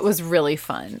it was really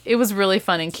fun. It was really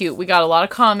fun and cute. We got a lot of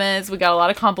comments. We got a lot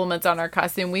of compliments on our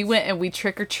costume. We went and we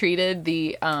trick-or-treated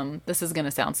this is going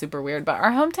to sound super weird, but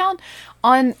our hometown,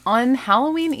 on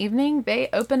Halloween evening, they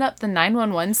opened up the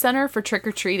 911 center for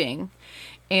trick-or-treating.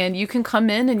 And you can come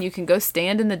in and you can go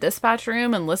stand in the dispatch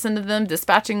room and listen to them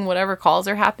dispatching whatever calls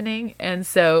are happening. And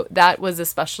so that was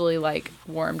especially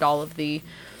warmed all of the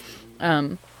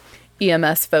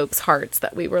EMS folks' hearts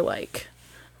that we were like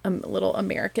a little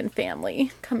American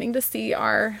family coming to see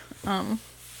our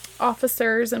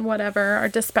officers and whatever, our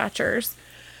dispatchers.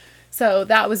 So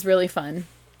that was really fun.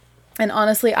 And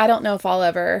honestly, I don't know if I'll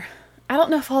ever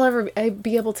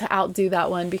be able to outdo that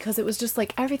one, because it was just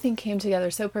like everything came together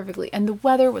so perfectly and the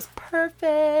weather was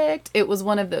perfect. It was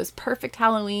one of those perfect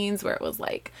Halloweens where it was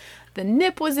like the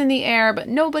nip was in the air, but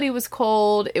nobody was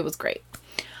cold. It was great.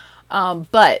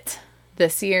 But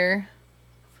this year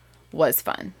was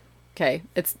fun. Okay.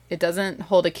 It doesn't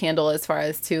hold a candle as far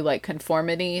as to like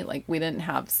conformity. Like we didn't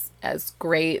have as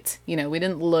great, we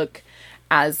didn't look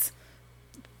as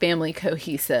family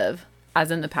cohesive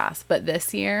as in the past, but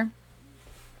this year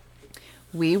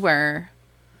we were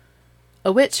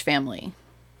a witch family.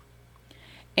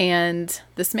 And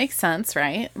this makes sense,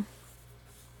 right?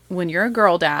 When you're a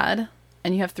girl dad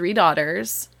and you have 3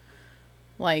 daughters,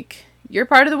 you're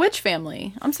part of the witch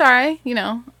family. I'm sorry,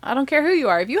 I don't care who you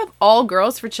are. If you have all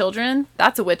girls for children,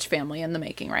 that's a witch family in the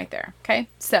making right there. Okay.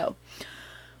 So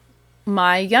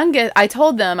my youngest, I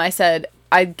told them, I said,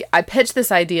 I pitched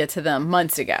this idea to them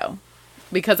months ago,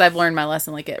 because I've learned my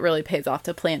lesson. It really pays off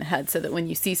to plan ahead so that when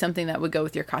you see something that would go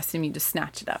with your costume, you just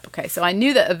snatch it up. Okay. So I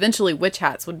knew that eventually witch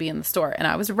hats would be in the store, and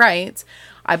I was right.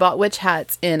 I bought witch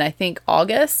hats in, I think,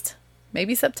 August,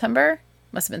 maybe September.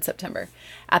 Must have been September,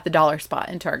 at the dollar spot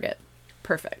in Target.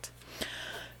 Perfect.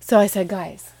 So I said,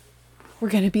 guys, we're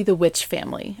going to be the witch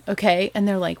family. Okay. And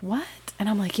they're like, what? And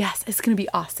I'm like, yes, it's going to be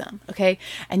awesome. Okay.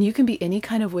 And you can be any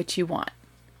kind of witch you want.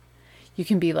 You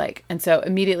can be and so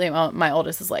immediately my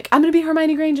oldest is like, I'm going to be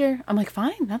Hermione Granger. I'm like,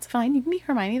 fine, that's fine. You can be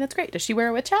Hermione. That's great. Does she wear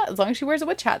a witch hat? As long as she wears a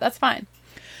witch hat, that's fine.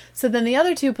 So then the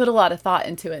other 2 put a lot of thought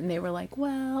into it, and they were like,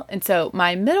 well, and so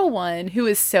my middle one, who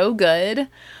is so good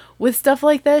with stuff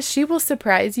like this, she will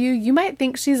surprise you. You might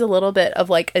think she's a little bit of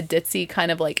a ditzy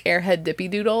kind of airhead dippy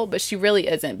doodle, but she really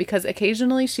isn't, because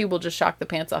occasionally she will just shock the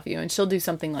pants off you, and she'll do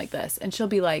something like this, and she'll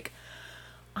be like,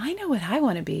 I know what I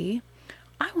want to be.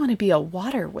 I want to be a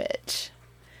water witch.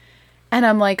 And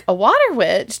I'm like, a water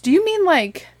witch? Do you mean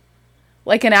like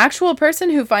an actual person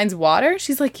who finds water?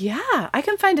 She's like, yeah, I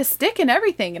can find a stick and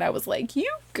everything. And I was like,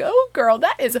 you go, girl.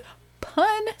 That is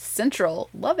pun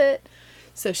central. Love it.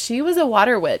 So she was a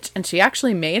water witch, and she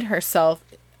actually made herself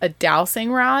a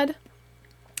dowsing rod,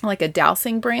 like a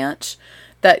dowsing branch.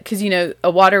 That, because a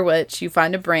water witch, you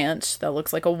find a branch that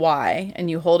looks like a Y,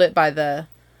 and you hold it by the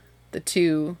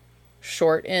 2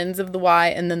 short ends of the Y,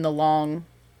 and then the long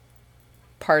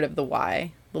part of the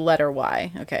Y, the letter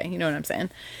Y. Okay, you know what I'm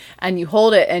saying? And you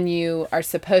hold it, and you are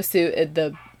supposed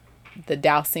to, the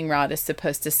dowsing rod is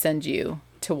supposed to send you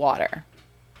to water.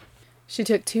 She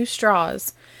took 2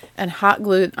 straws and hot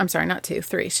glued, I'm sorry, not 2,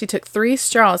 3. She took 3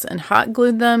 straws and hot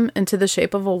glued them into the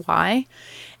shape of a Y.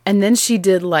 And then she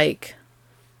did I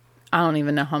don't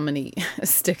even know how many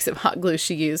sticks of hot glue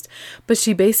she used, but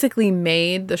she basically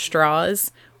made the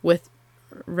straws with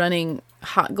running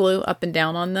hot glue up and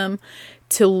down on them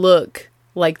to look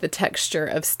like the texture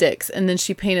of sticks. And then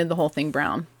she painted the whole thing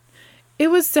brown. It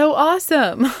was so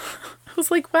awesome. I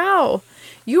was like, wow,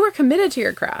 you were committed to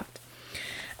your craft.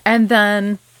 And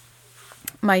then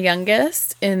my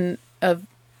youngest, in a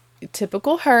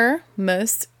typical her,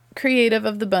 most creative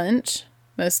of the bunch,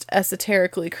 most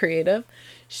esoterically creative,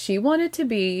 she wanted to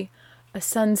be a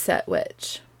sunset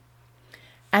witch.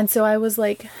 And so I was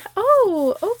like,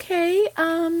 oh, okay.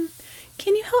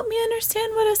 Can you help me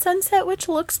understand what a sunset witch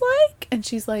looks like? And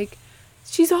she's like,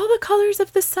 she's all the colors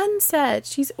of the sunset.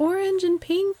 She's orange and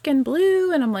pink and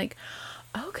blue. And I'm like,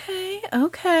 okay.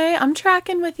 I'm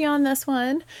tracking with you on this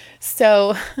one.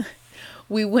 So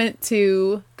we went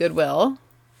to Goodwill,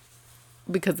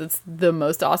 because it's the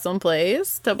most awesome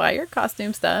place to buy your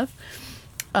costume stuff.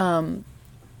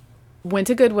 Went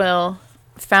to Goodwill,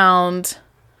 found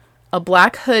a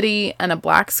black hoodie and a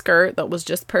black skirt that was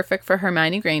just perfect for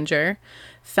Hermione Granger.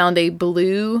 Found a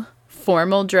blue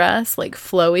formal dress,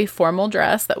 flowy formal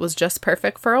dress that was just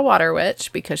perfect for a water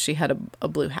witch, because she had a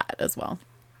blue hat as well.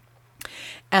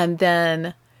 And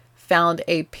then found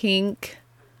a pink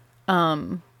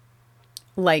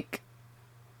like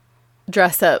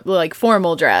dress up, like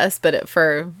formal dress, but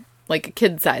for like a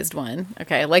kid-sized one.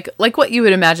 Okay, like what you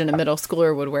would imagine a middle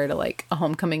schooler would wear to like a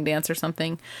homecoming dance or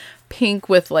something. Pink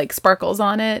with like sparkles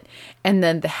on it, and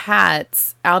then the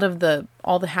hats, out of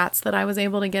all the hats that I was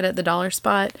able to get at the dollar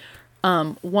spot,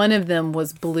 one of them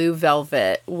was blue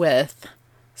velvet with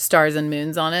stars and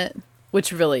moons on it,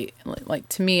 which really, like,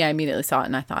 to me, I immediately saw it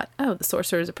and I thought, oh, the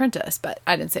Sorcerer's Apprentice, but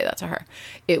I didn't say that to her.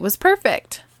 It was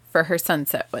perfect for her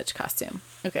Sunset Witch costume.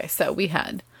 Okay, so we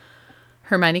had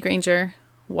Hermione Granger,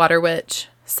 Water Witch,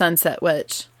 Sunset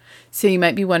Witch. So you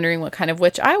might be wondering what kind of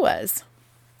witch I was.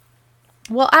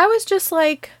 Well, I was just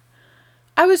like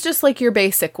your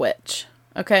basic witch,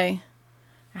 okay?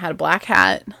 I had a black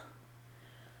hat.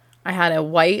 I had a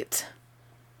white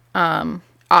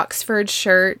Oxford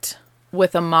shirt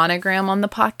with a monogram on the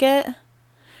pocket.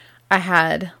 I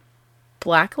had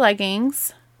black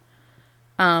leggings,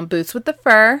 boots with the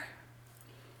fur,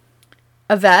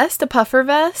 a vest, a puffer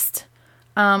vest,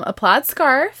 a plaid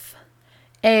scarf,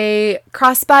 a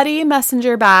crossbody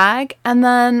messenger bag, and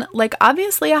then, like,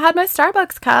 obviously I had my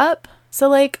Starbucks cup. So,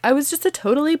 like, I was just a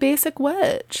totally basic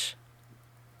witch.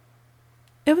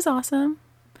 It was awesome.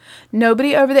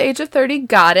 Nobody over the age of 30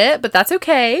 got it, but that's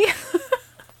okay.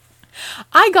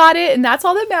 I got it, and that's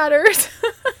all that matters.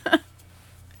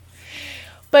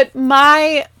 But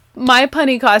my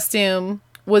punny costume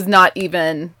was not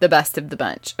even the best of the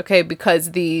bunch, okay?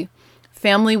 Because the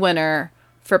family winner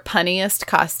for punniest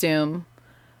costume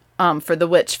for the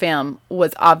witch fam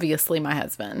was obviously my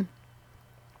husband.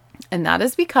 And that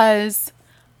is because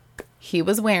he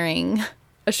was wearing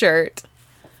a shirt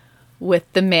with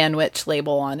the Man Witch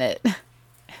label on it.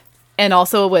 And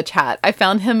also a witch hat. I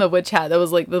found him a witch hat that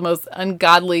was like the most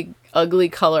ungodly, ugly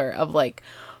color of like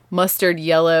mustard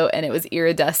yellow, and it was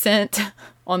iridescent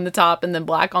on the top and then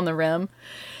black on the rim.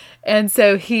 And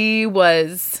so he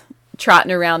was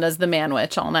trotting around as the Man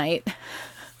Witch all night.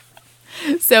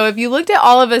 So if you looked at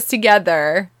all of us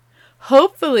together,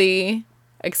 hopefully,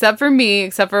 except for me,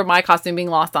 except for my costume being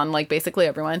lost on like basically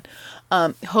everyone,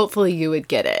 hopefully you would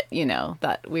get it, you know,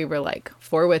 that we were like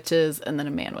 4 witches and then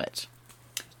a Man Witch.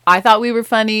 I thought we were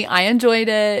funny. I enjoyed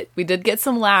it. We did get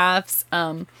some laughs.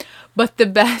 But the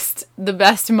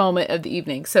best moment of the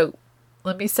evening. So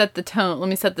let me set the tone. Let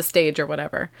me set the stage or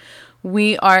whatever.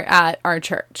 We are at our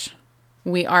church.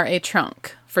 We are a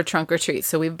trunk for trunk or treat.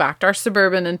 So we've backed our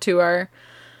Suburban into our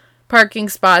parking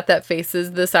spot that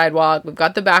faces the sidewalk. We've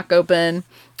got the back open.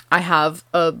 I have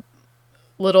a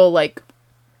little like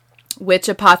witch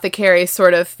apothecary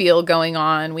sort of feel going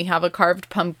on. We have a carved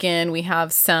pumpkin. We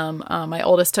have some, my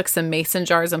oldest took some mason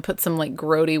jars and put some like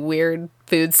grody weird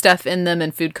food stuff in them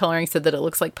and food coloring so that it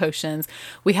looks like potions.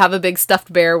 We have a big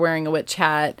stuffed bear wearing a witch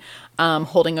hat,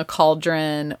 holding a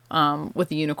cauldron,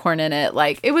 with a unicorn in it.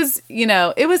 Like it was, you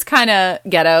know, it was kind of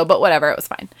ghetto, but whatever, it was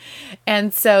fine.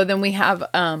 And so then we have,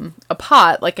 a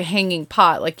pot, like a hanging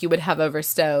pot, like you would have over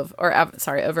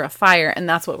over a fire. And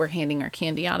that's what we're handing our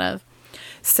candy out of.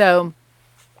 So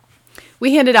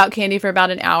we handed out candy for about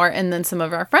an hour, and then some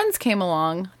of our friends came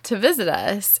along to visit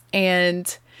us,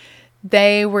 and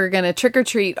they were going to trick or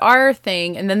treat our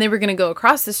thing, and then they were going to go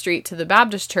across the street to the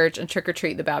Baptist church and trick or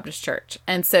treat the Baptist church.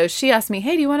 And so she asked me,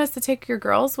 hey, do you want us to take your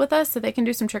girls with us so they can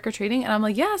do some trick or treating? And I'm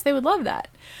like, yes, they would love that.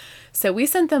 So we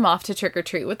sent them off to trick or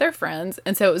treat with their friends.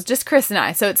 And so it was just Chris and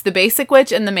I. So it's the basic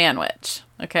witch and the Man Witch.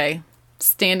 Okay.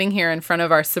 Standing here in front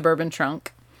of our Suburban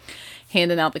trunk,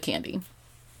 handing out the candy.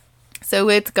 So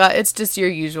it's just your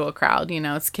usual crowd, you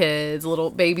know, it's kids, little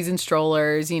babies in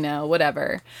strollers, you know,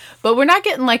 whatever. But we're not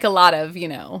getting like a lot of, you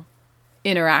know,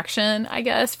 interaction, I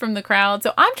guess, from the crowd.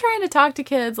 So I'm trying to talk to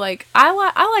kids. Like I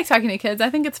like talking to kids. I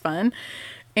think it's fun.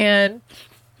 And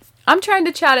I'm trying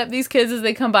to chat up these kids as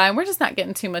they come by, and we're just not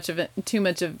getting too much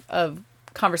of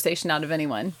conversation out of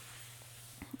anyone.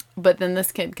 But then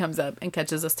this kid comes up and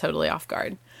catches us totally off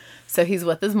guard. So he's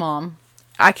with his mom.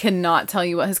 I cannot tell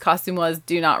you what his costume was.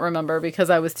 Do not remember because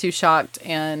I was too shocked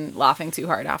and laughing too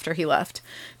hard after he left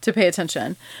to pay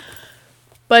attention.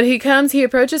 But he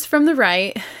approaches from the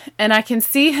right, and I can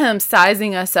see him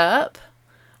sizing us up.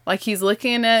 Like he's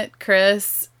looking at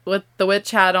Chris with the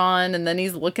witch hat on, and then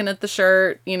he's looking at the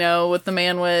shirt, you know, with the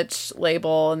Man Witch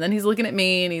label, and then he's looking at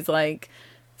me, and he's like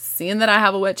seeing that I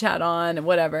have a witch hat on and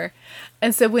whatever.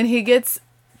 And so when he gets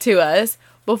to us,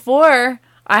 before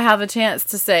I have a chance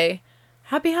to say,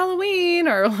 Happy Halloween,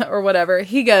 or whatever,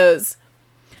 he goes,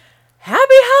 Happy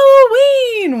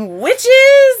Halloween, witches!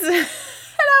 And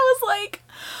I was like,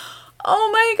 oh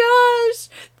my gosh,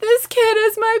 this kid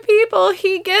is my people.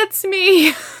 He gets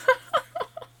me.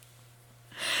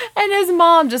 And his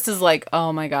mom just is like,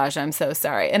 oh my gosh, I'm so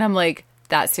sorry. And I'm like,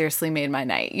 that seriously made my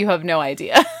night. You have no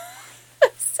idea.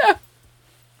 So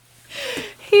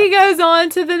he goes on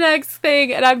to the next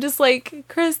thing, and I'm just like,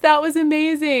 Chris, that was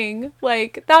amazing.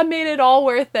 Like, that made it all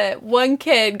worth it. One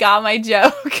kid got my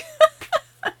joke.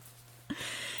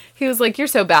 He was like, you're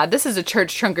so bad. This is a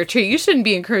church trunk or treat. You shouldn't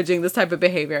be encouraging this type of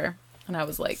behavior. And I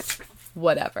was like,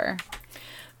 whatever.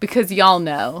 Because y'all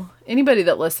know, anybody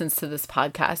that listens to this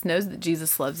podcast knows that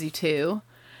Jesus loves you too.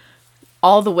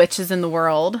 All the witches in the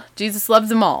world, Jesus loves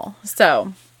them all.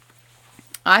 So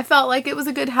I felt like it was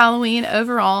a good Halloween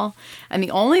overall. And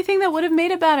the only thing that would have made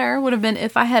it better would have been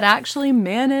if I had actually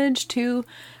managed to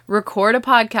record a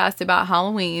podcast about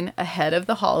Halloween ahead of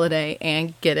the holiday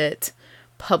and get it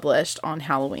published on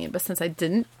Halloween. But since I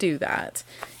didn't do that,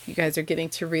 you guys are getting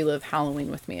to relive Halloween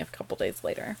with me a couple days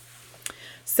later.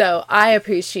 So I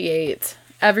appreciate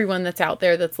everyone that's out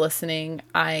there that's listening.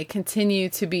 I continue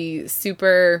to be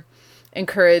super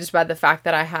encouraged by the fact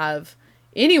that I have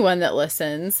anyone that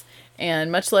listens,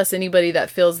 and much less anybody that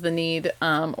feels the need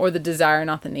or the desire,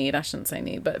 not the need, I shouldn't say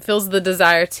need, but feels the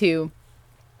desire to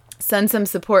send some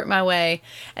support my way.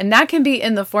 And that can be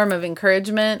in the form of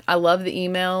encouragement. I love the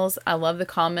emails. I love the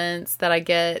comments that I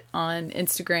get on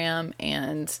Instagram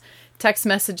and text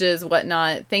messages,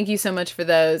 whatnot. Thank you so much for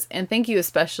those. And thank you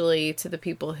especially to the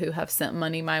people who have sent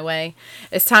money my way.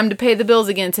 It's time to pay the bills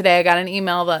again today. I got an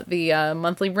email that the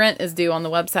monthly rent is due on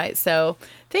the website. So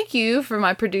thank you for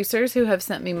my producers who have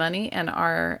sent me money and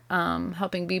are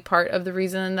helping be part of the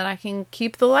reason that I can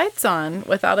keep the lights on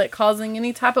without it causing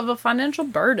any type of a financial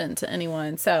burden to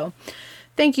anyone. So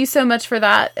thank you so much for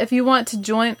that. If you want to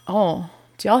join, oh,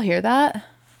 do y'all hear that?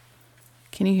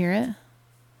 Can you hear it?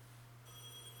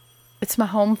 It's my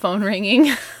home phone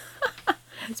ringing.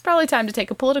 It's probably time to take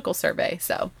a political survey.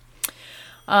 So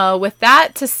with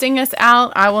that, to sing us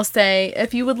out, I will say,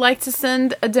 if you would like to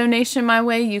send a donation my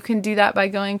way, you can do that by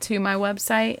going to my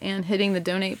website and hitting the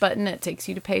donate button. It takes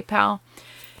you to PayPal.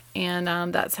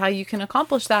 And that's how you can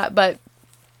accomplish that. But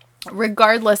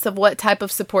regardless of what type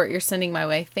of support you're sending my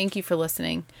way, thank you for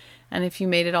listening. And if you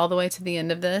made it all the way to the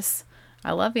end of this,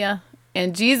 I love you.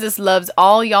 And Jesus loves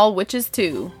all y'all witches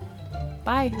too.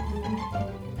 Bye.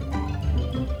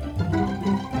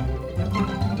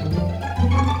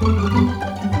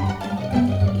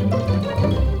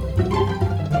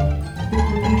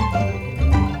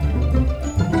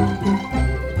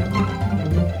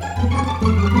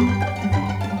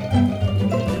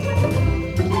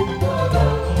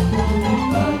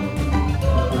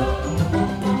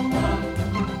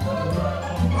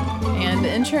 And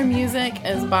the intro music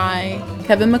is by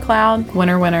Kevin MacLeod.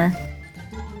 Winner, winner.